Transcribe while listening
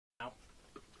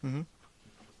Mm-hmm.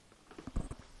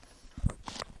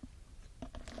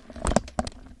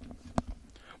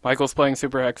 Michael's playing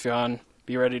Super Hexagon.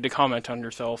 Be ready to comment on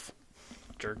yourself.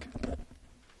 Jerk.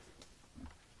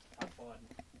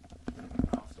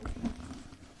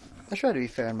 I try to be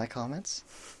fair in my comments.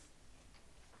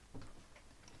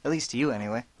 At least to you,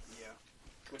 anyway. Yeah,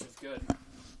 which is good.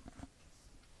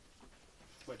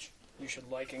 Which you should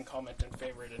like and comment and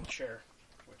favorite and share.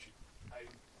 Which I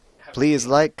have. Please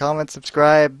like, comment,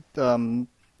 subscribe, add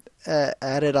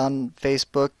it on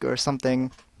Facebook or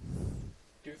something.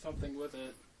 Do something with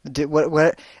it.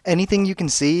 Anything you can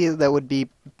see that would be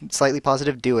slightly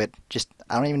positive, do it. Just,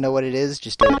 I don't even know what it is,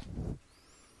 just do it.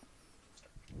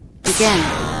 Begin.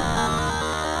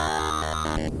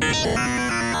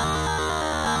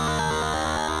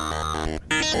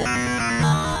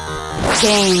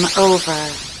 Game over.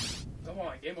 Come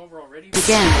on, game over already?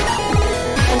 Begin.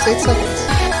 That was 8 seconds.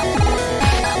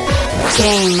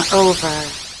 Game over.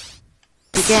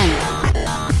 Begin.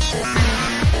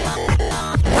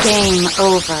 Game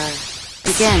over.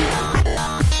 Begin.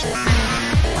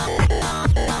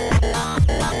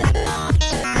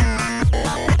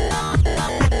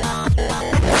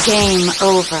 Game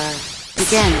over.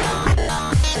 Begin.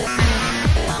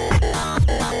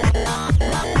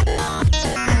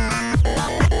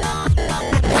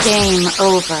 Game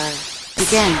over.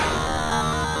 Begin.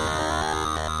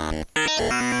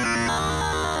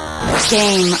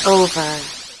 Game over.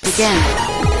 Begin.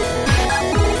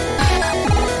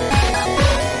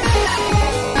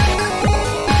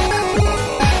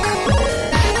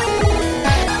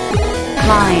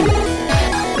 Line.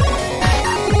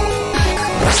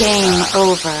 Game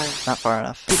over. Not far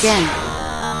enough. Begin.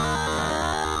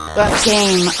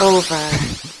 Game over.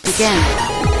 Begin.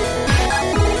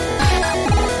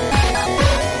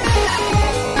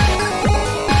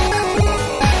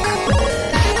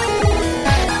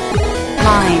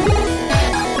 Line.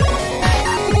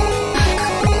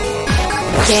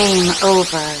 Game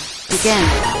over. Begin.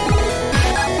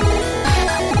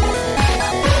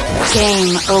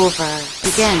 Game over.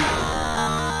 Begin.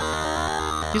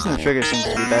 Using the trigger seems to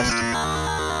be best.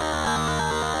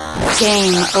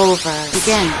 Game over.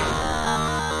 Begin.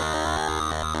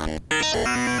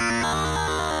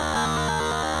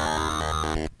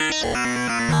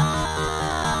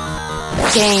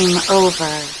 Game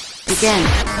over. Begin.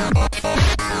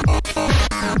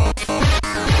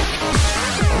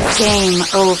 Game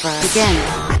over. Begin.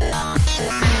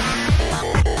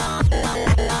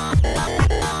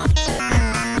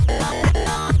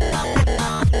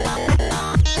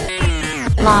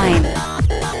 Line.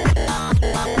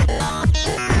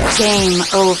 Game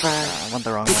over. I went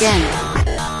the wrong way. Begin.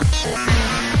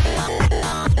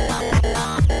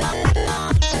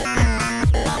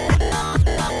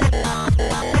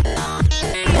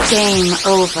 Game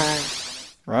over.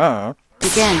 Right.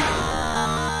 Begin.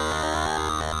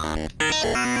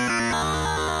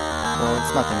 Well,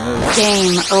 it's nothing new.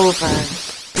 Game over.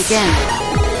 Begin.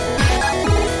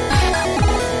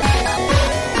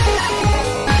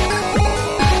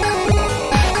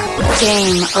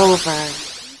 Game over.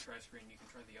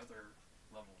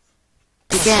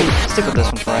 Begin. Stick with this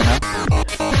one for right now.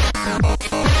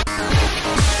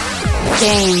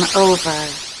 Game over.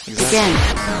 Begin.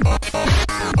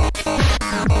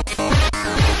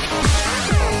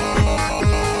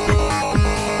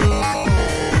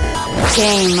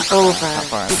 Game over.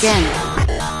 Begin.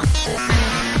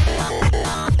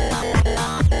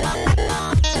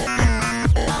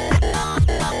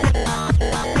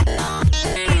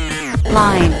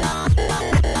 Line.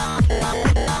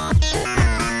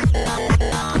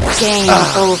 Game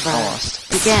over. Almost.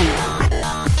 Begin.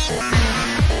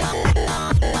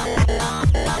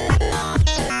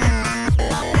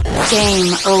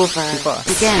 Game over. Too far.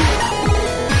 Begin.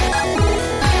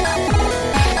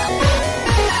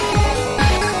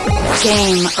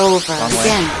 Game over. Wrong way.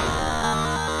 Begin.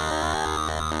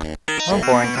 One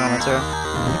boring commenter.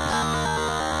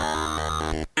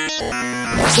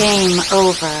 Game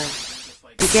over.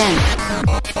 Begin.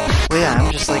 Well, yeah,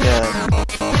 I'm just like a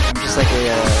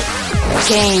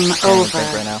Game standing over.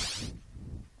 thing right now.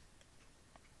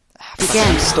 Begin.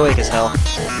 I'm stoic as hell.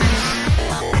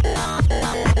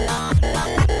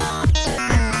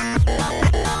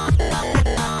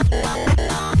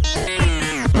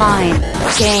 Line.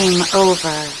 Game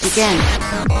over. Begin.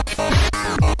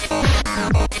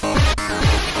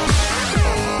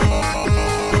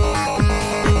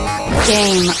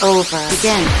 Game over.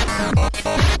 Begin.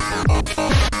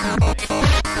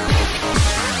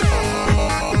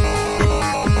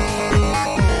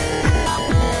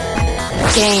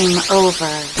 Game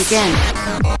over. Begin.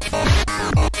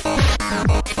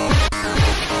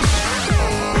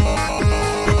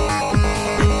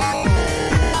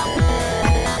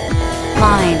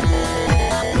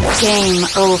 Game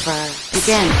over.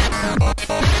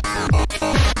 Begin.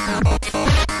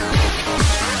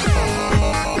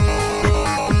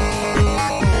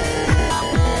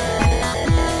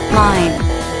 Line.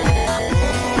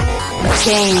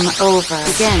 Game over.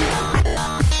 Begin.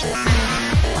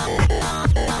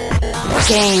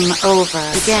 Game over.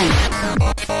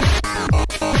 Begin.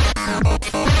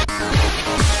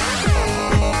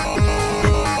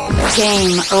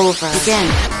 Game over. Begin.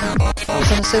 I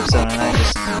was in a safe zone and I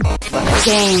just left.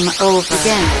 Game over.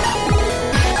 Begin.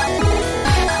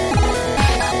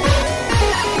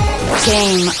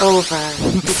 Game over.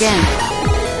 Begin.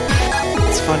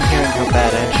 It's fun hearing how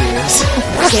bad Andrew is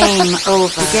Game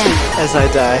over. Begin. as I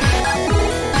die.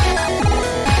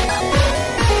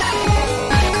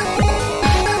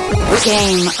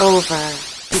 Game over.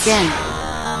 Begin.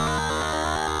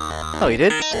 Oh, he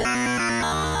did?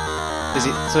 Is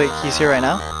he? So wait, he's here right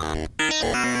now?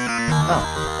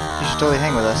 Oh, he should totally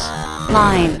hang with us.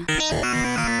 Line.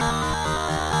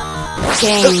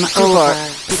 Game Too over. far.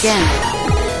 Begin.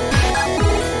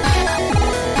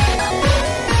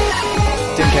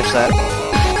 Didn't catch that.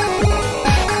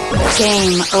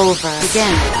 Game over.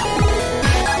 Begin.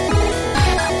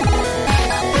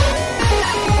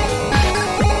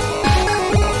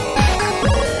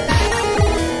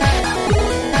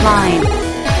 Line.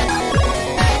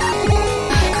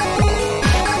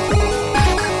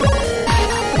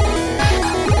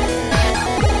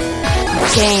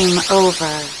 Game over.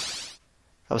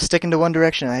 I was sticking to one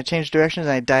direction and I changed directions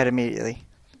and I died immediately.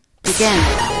 Begin.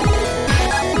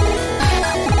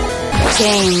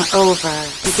 Game over.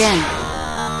 Begin.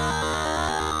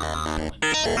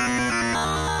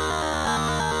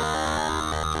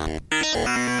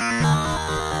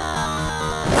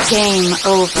 Game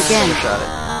over. Begin. Shot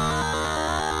it.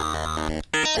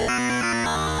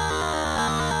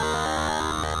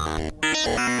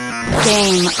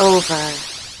 Game over.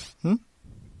 Hmm?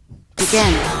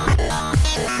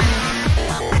 Begin.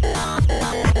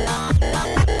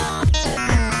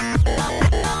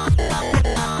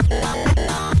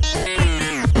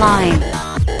 Line.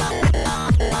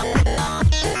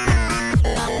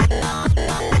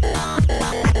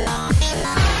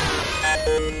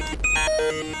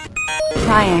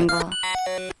 Triangle.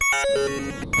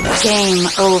 Game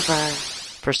over.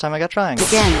 First time I got triangle.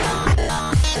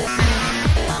 Begin.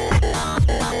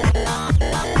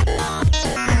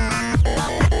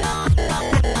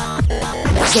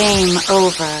 Game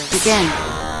over. Begin.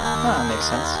 Ah, that makes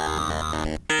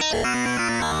sense.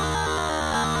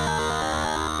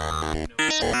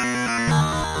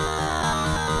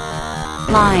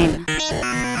 Line.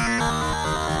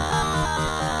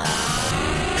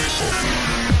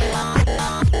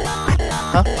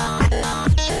 Huh?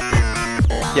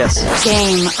 Yes.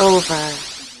 Game over.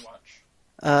 Did you watch?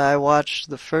 I watched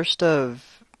the first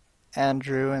of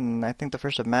Andrew and I think the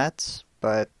first of Matt's,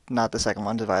 but not the second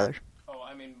one of either. Oh,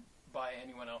 I mean, by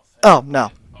anyone else. Oh,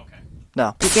 no. Okay.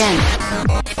 No. Begin.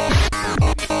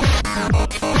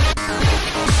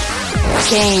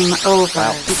 Game over.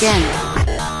 Wow.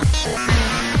 Begin.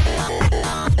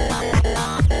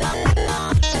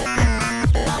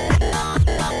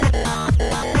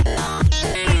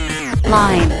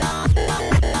 Line.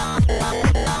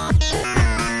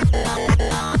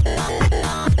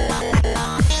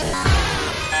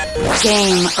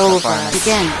 Game over.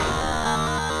 Begin.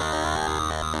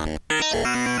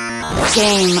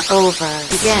 Game over. I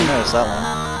Begin. noticed that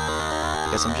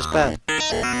one. Guess I'm just bad.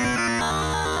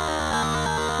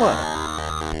 What?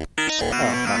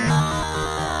 Oh, not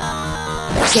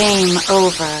Game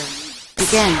over.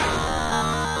 Begin. me.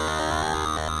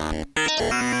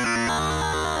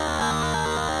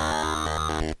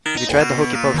 Have you tried the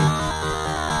hokey pokey?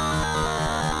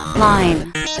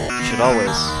 Line. You should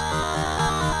always.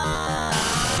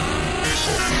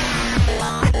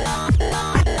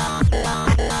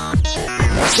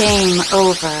 Game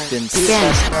over. Didn't see it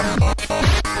Begin. fast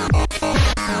enough.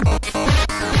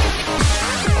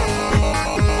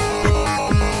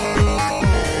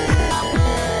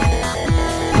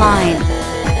 Line.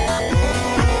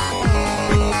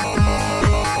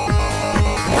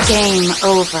 Game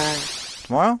over.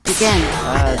 Tomorrow? Begin.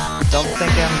 Don't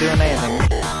think I'm doing anything.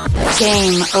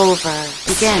 Game over.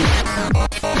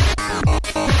 Begin.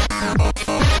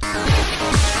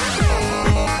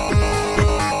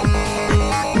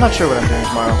 I'm not sure what I'm doing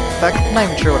tomorrow. In fact, I'm not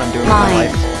even sure what I'm doing with my Fine.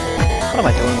 life. What am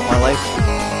I doing with my life?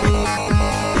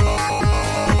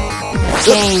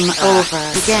 Game over.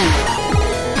 Begin.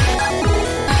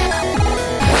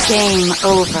 Game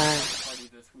over. Party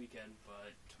this weekend,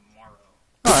 but tomorrow.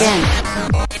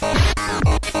 Begin.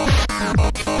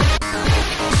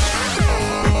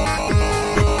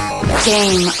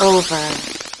 Game over.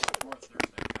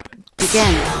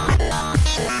 Begin.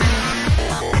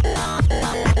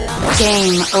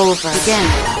 Game over. Begin.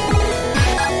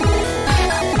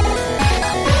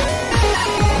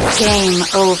 Game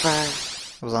over.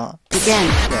 It was on. Begin.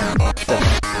 Yeah,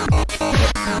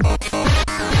 definitely.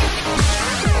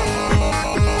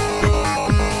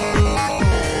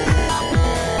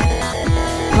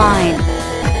 Mine.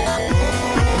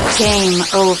 Game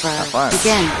over. fire.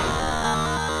 Begin.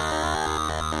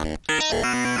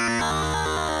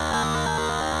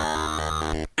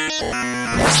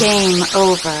 Game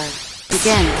over.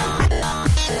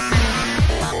 Begin.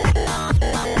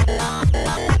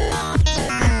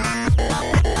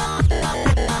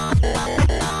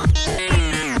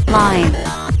 Mine.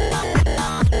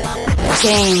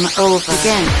 Game over.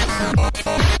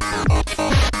 Begin.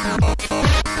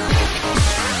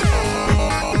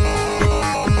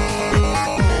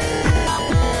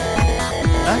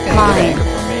 Not gonna Mine. get anger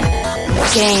from me.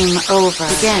 Game over.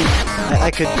 Begin. I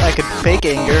could fake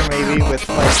anger maybe with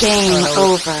like I Game don't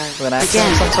know, over. with an accent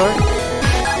Begin. of some sort.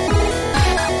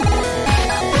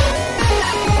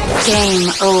 Game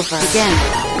over. Begin.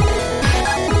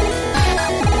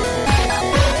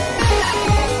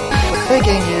 But fake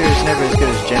anger is never as good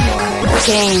as genuine anger.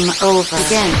 Game over.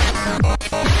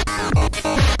 Begin.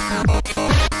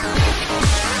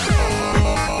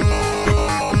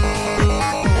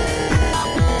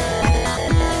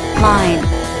 Mine.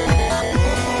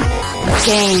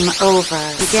 Game over.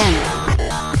 Begin.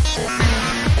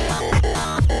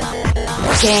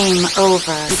 Game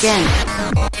over. Begin.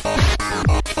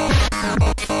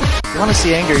 If you want to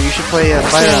see anger, you should play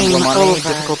Fire Game Emblem on any over.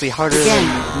 difficulty harder Begin.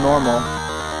 than normal,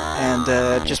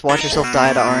 and just watch yourself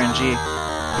die to RNG.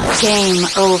 Game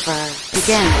over.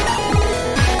 Begin.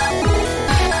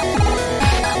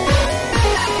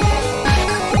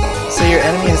 Say your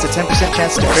enemy has a 10%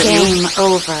 chance to crit Game you,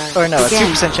 over. or no, a Begin.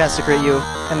 2% chance to crit you,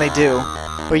 and they do.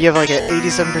 Or you have like an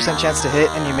 87% chance to hit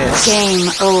and you miss, Game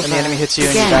over. and the enemy hits you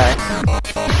Begin. and you die.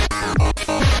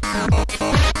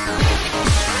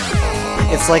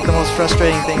 It's like the most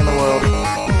frustrating thing in the world.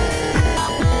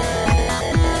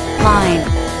 Mine.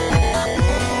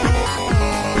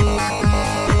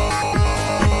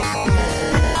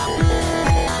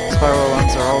 Spiral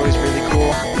runs are always really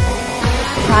cool.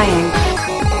 Crying.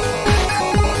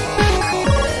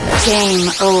 Game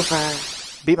over.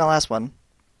 Beat my last one.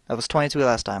 That was 22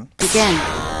 last time. Begin.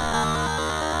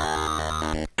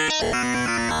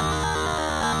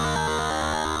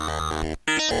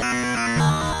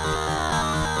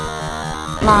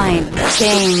 Mine.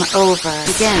 Game over.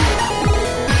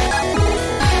 Begin.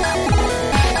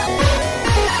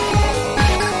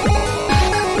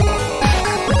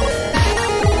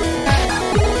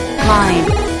 Mine.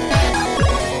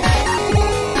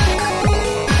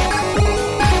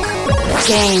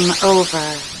 Game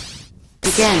over.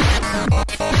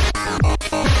 Begin.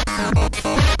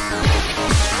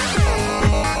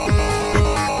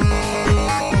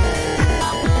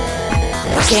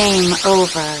 Game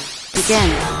over. Begin.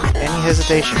 Any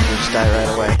hesitation, you just die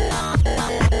right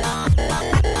away.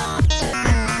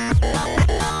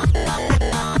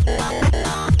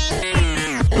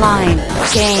 Mine.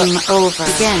 Game over.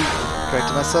 Begin.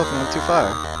 Corrected myself and went too far.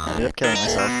 I ended up killing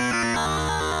myself.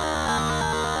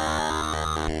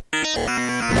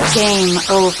 Game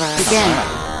over.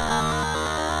 Begin.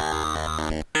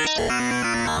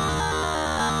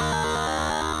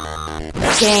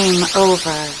 Game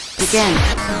over. Begin.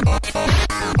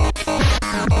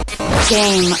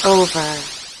 Game over.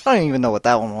 I don't even know what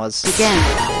that one was. Begin.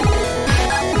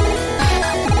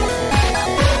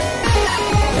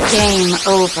 Game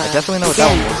over. I definitely know what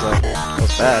Begin. that one was though. That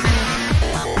was bad.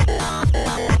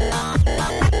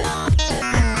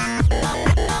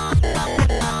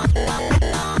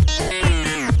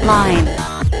 Mine.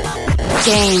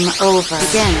 Game over.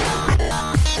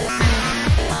 Begin.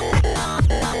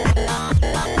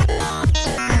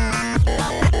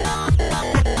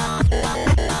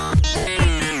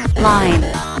 Mine.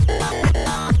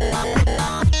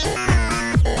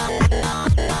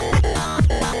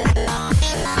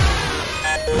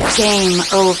 Game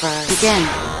over. Begin.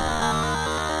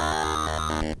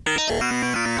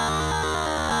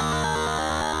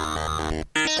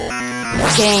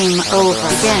 Game over.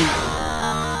 Begin.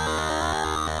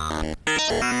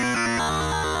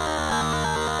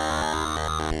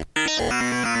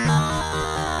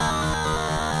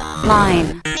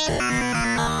 Mine.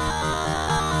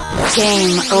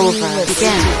 Game over.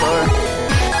 Begin. Too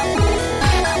far.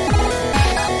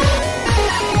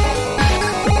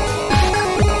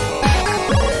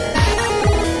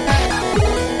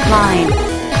 Mine.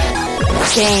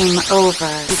 Game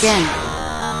over. Begin.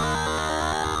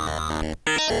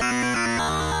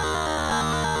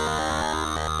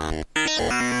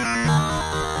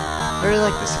 I really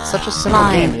like this. It's such a simple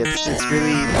Line. game. It's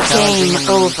really Game challenging and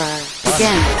over.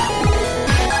 Begin.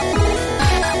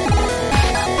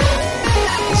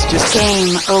 It's just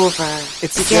Game over.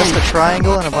 it's Begin. just a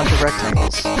triangle and a bunch of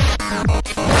rectangles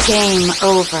Game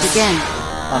over. Begin.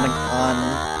 on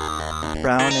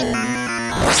brown and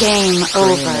Game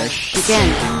over. greenish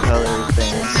Begin. changing color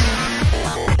things.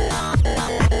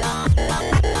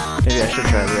 Maybe I should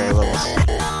try the other levels.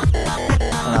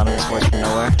 Anonymous voice from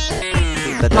nowhere.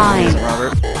 That definitely isn't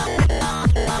Robert.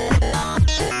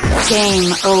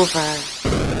 Game over.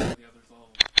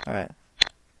 Alright.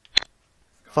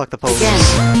 Fuck the police. Begin.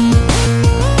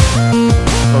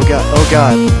 Oh god, oh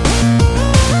god.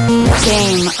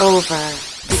 Game over.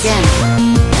 Begin.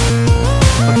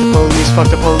 Fuck the police, fuck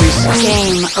the police.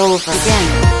 Game over. Begin.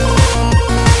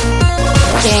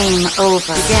 Game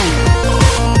over. Begin.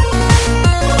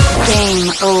 Game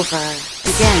over.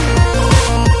 Begin.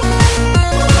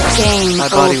 Game My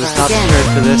body over. was not Begin. prepared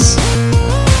for this.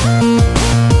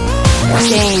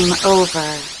 Game over.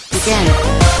 Begin.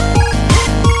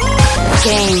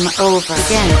 Game over.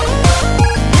 Begin.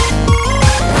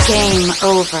 Game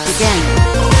over. Begin.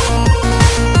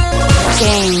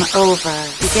 Game over.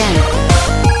 Begin.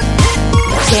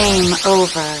 Game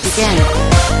over. Begin.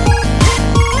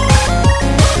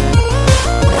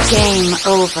 Game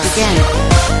over. Begin.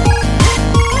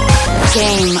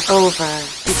 Game over.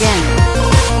 Begin.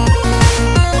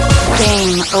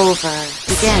 Game over.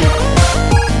 Begin.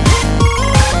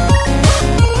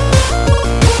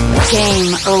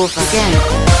 Game over. Begin.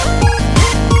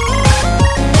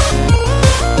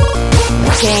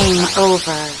 Game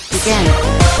over. Begin.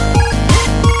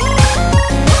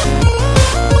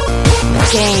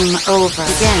 Game over.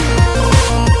 Begin.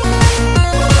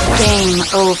 Game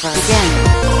over. Begin.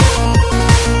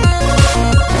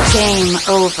 Game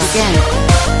over. Begin.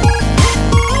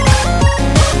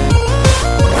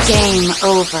 Game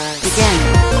over. Begin.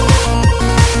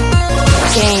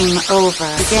 Game over.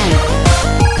 Begin.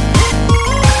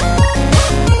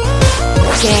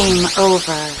 Game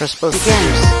over. Press both Begin.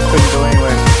 triggers. Couldn't go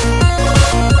anywhere.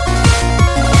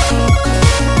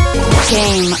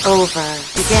 Game over.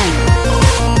 Begin.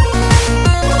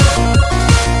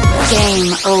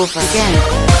 Game over. Begin.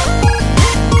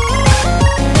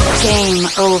 Game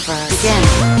over. Begin.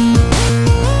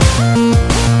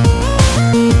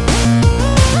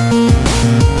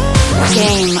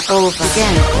 Game over.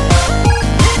 Begin.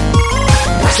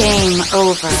 Game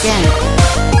over. Begin.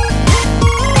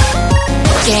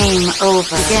 Game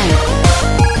over. Begin.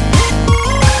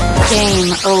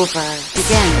 Game over.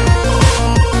 Begin.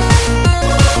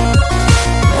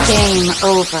 Game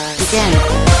over. Begin.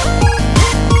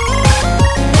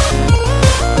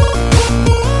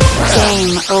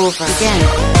 Game over. Begin.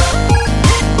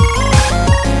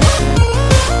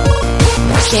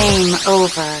 Game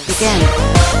over. Begin.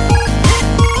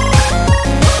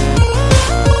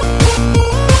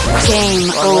 Game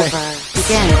Wrong way. over.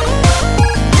 Begin.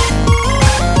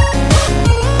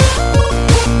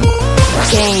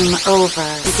 Game over.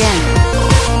 Begin.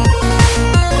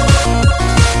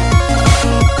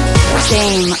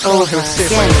 Game Oh, it over. was safe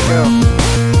Begin. way to go.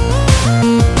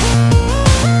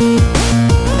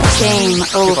 Game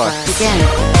over. far. Begin.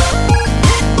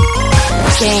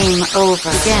 Game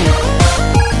over. Begin.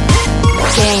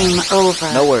 Game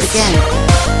over. No words. Begin.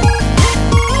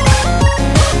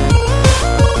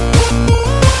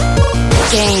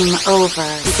 Game over.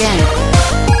 Begin.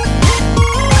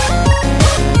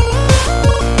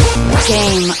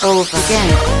 Game over. Begin.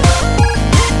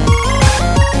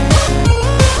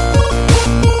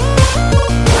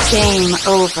 Game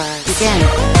over. Begin.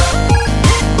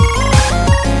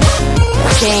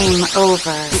 Game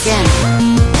over. Begin.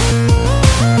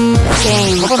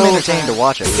 Game I hope I'm over. entertained to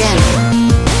watch it. Begin.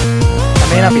 I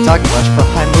may not be talking much, but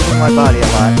I'm moving my body a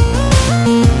lot.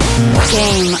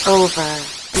 Game over.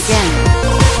 Begin.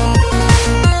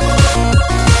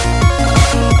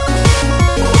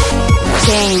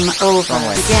 Game over. Wrong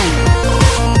way.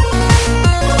 Begin.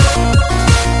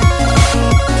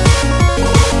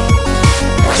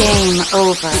 Game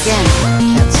over. Begin.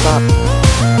 Can't stop.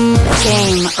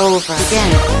 Game over.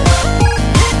 Begin.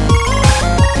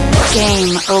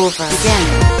 Game over. Begin.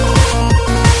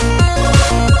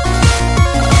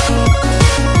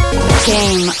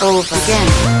 Game over. Begin.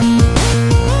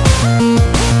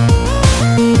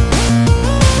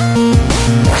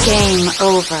 Game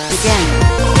over. Begin.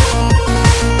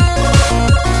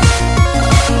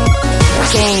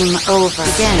 Game over.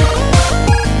 Begin.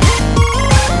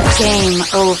 Game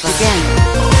over. Begin.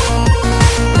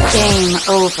 Game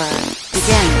over.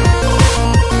 Begin.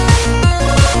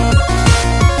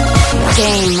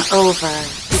 Game over.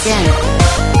 Begin.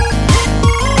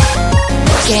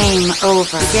 Game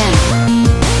over again.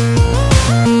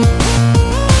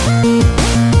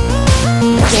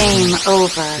 Game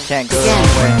over. You can't go the again.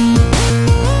 wrong way.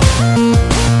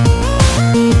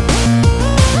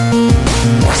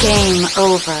 Game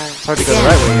over. It's hard to go the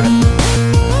right way even.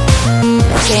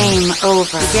 Game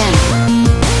over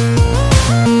again.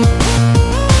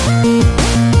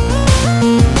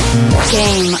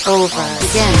 Game over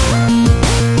again.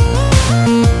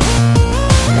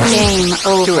 Game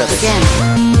over again.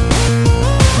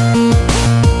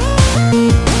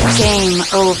 Game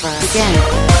over again.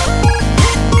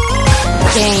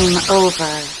 Game over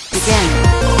again.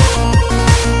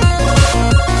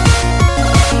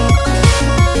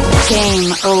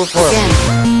 Game over again.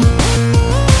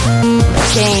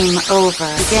 Game over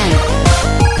again.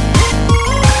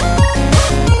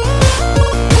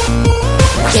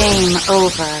 Game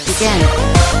over again.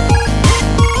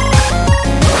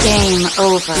 Game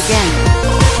over again.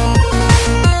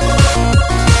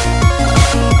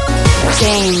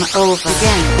 Game over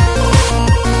again.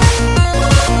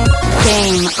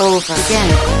 Game over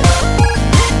again.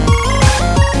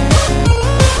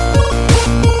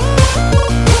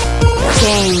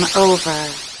 Game over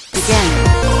again.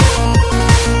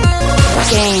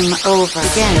 Game over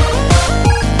again.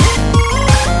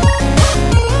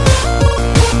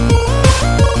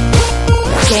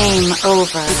 Game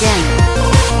over again.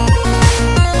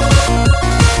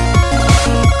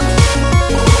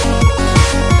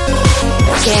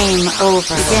 Game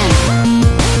over again.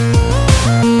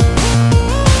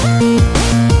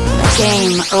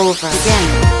 Game over again.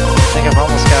 I think I've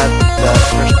almost got the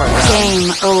first part down.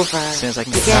 Game over As soon as I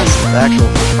can get again. past the actual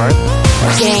first part.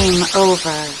 Game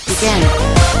over again.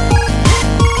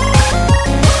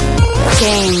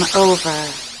 Game over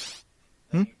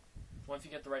Once you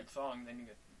get the right song, then you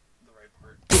get the right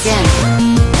part. again.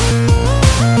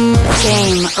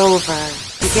 Game over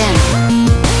again.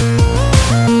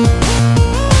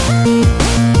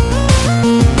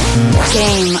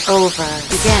 Game over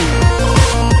again.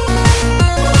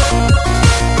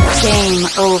 Game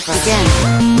over again.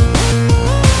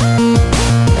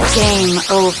 Game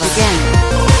over again.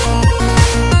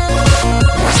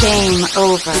 Game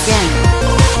over again.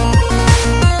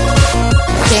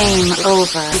 Game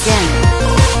over again.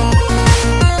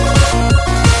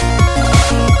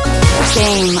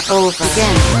 Game over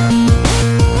again.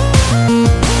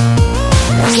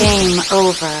 Game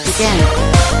over again.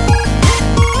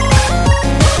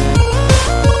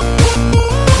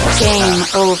 Game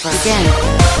over again.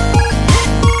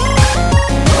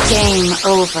 Game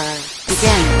over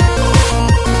again.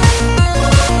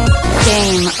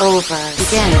 Game over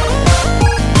again.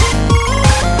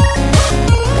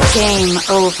 Game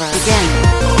over again.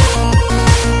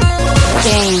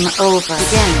 Game over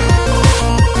again.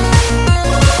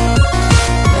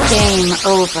 Game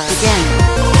over again.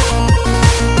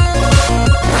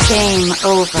 Game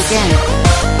over again.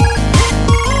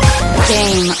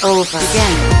 Game over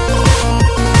again.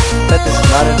 Bet this is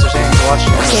not entertaining to watch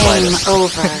in the Game slightest.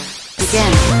 over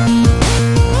again.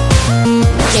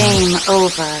 Game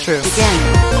over True. again.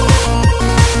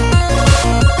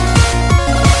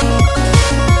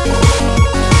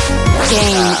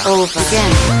 Game over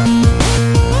again.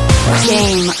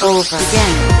 Game over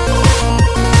again.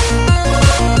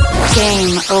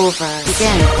 Game over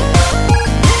again.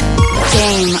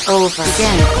 Game over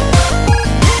again.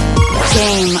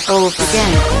 Game over again.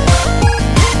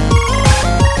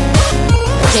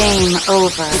 Game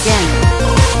over again.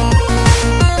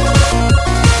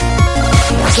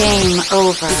 Game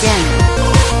over again.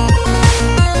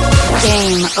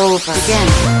 Game over again.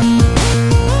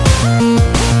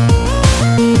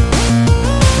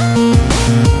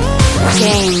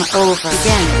 Game over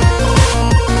again.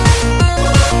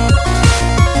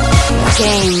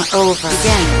 Game over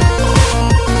again.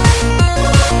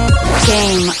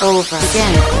 Game over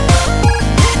again.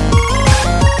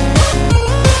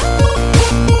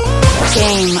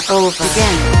 Game over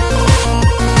again.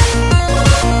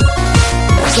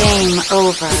 Game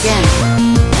over again.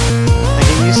 I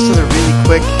get used to the really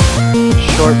quick,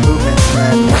 short movements, and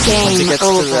then once it Game gets to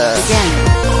over the again.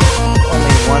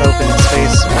 only one open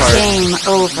space part, Game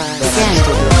over then I'm again.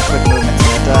 still doing the quick movements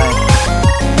and I die.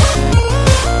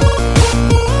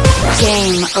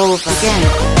 Game over again.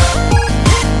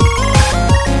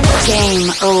 Game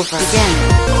over again.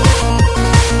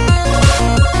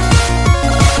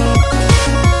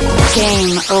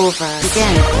 Game over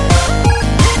again.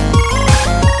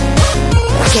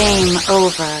 Game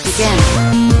over again.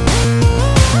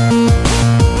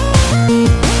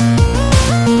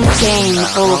 Game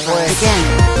over way. again.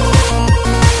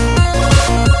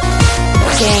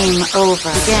 Game over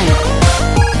again.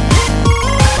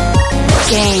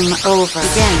 Game over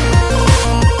again.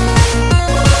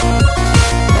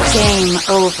 Game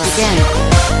over again.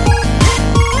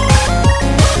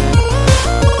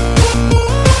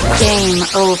 Game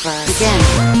over again.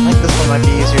 I think this one might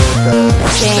be easier with the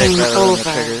stick Game rather than the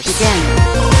over triggers. again.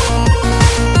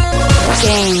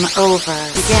 Game over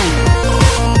again.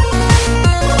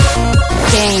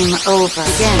 Game over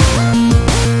again.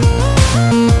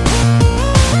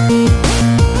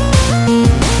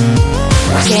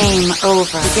 Game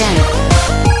over again.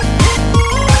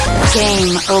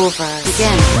 Game over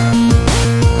again.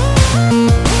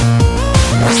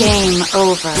 Game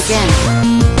over again.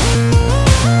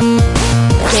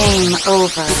 Game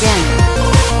over again.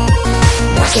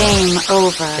 Game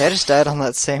over Yeah, I just died on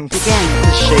that same again.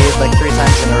 shade like 3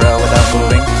 times in a row without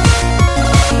moving.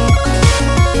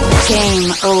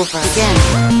 Game over again.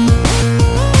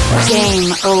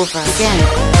 Game over again.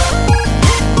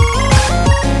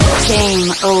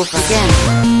 Game over again.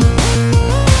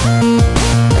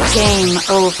 Game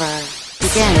over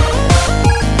again.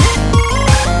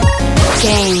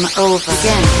 Game over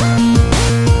again.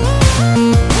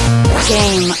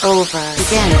 Game over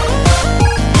again.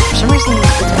 For some reason,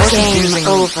 it's more Game confusing.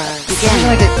 over For some reason,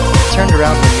 I again. get turned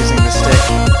around when using the stick.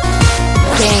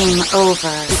 Game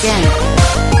over again.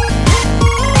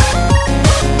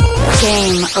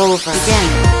 Game over again.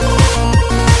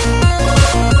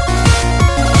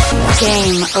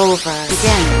 Game over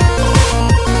again.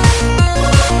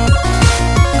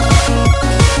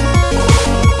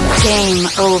 Game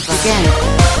over again.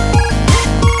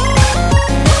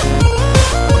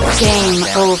 Game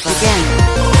over again.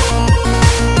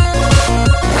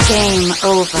 Game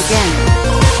over again.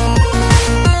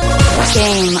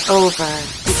 Game over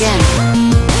again.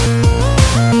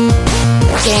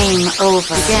 Game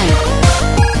over again.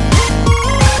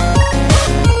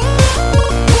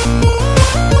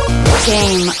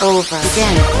 Game over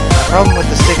again. The problem with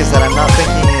the stick is that I'm not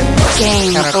thinking in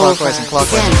Game counterclockwise and over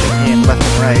clockwise. I'm again. thinking in left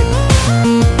and right.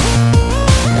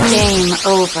 Game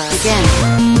over again.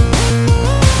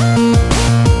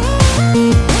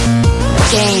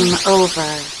 Game over.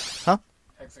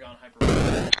 Hexagon hyper.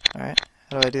 Alright,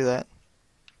 how do I do that?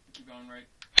 Keep going right.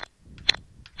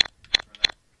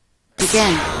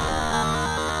 Again.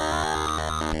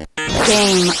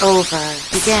 Game over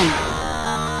again.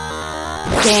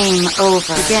 Game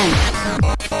over again.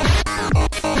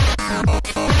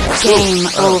 Game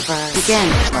over again.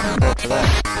 It's not prepared for that.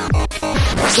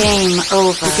 Game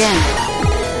over again.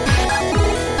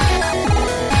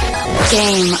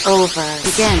 Game over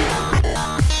again.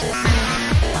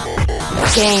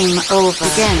 Game over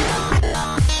again.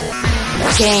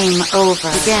 Game over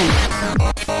again.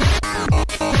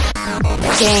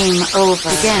 Game over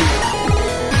again.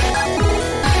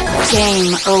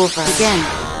 Game over again.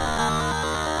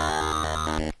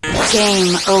 Game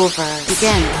over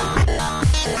again.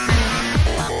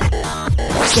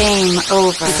 Game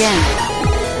over again.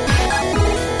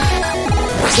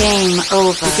 Game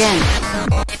over again.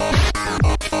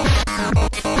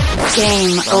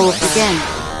 Game over again.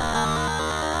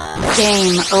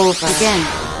 Game over again.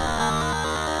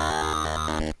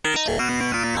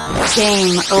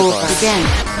 Game over again.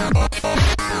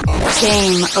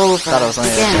 Game over Thought it was on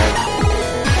the again.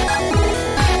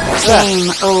 other side. Game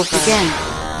over again.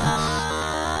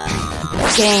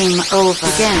 Game over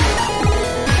again.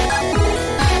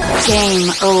 Game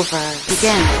over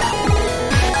again.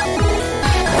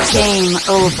 Game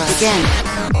over again.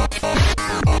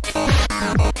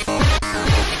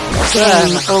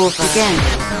 Game over again.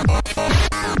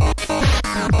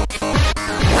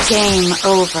 Game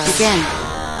over again.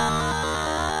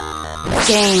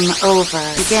 Game over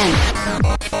again.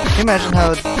 Can you imagine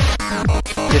how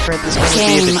different this game would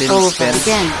be if Game it didn't over spin?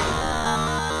 again.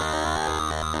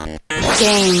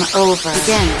 Game over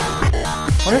again.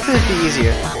 I wonder if it would be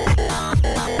easier.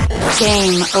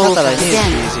 Game Not over that I need it to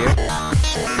again. be easier.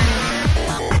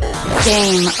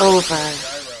 Game over Gyro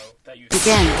that you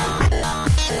again.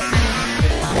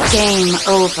 Game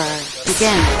over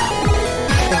again.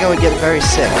 I think I would get very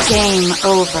sick. Game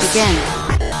over again.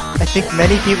 I think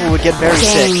many people would get very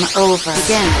Game sick. over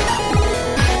again.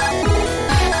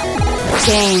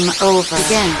 Game over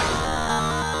again.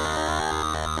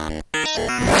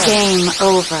 Game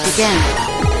over again.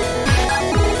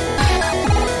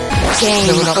 Game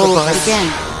Living up over above. again.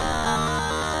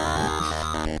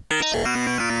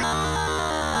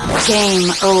 Game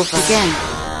over again.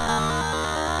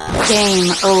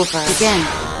 Game over again.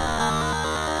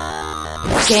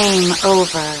 Game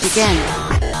over again.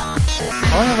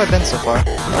 How long have I been so far?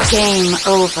 Game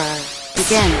over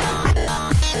again.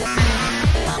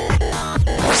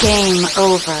 Game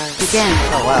over again.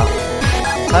 Oh wow.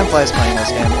 Time flies playing this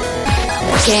game.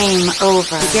 Game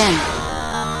over. Begin.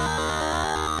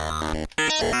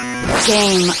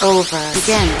 Game over.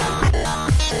 Begin.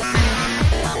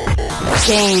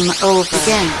 Game over.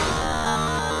 Begin.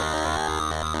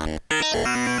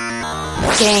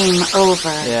 Game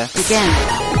over. Yeah. Begin.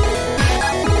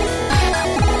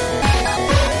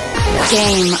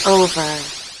 Game over.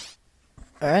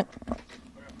 Alright.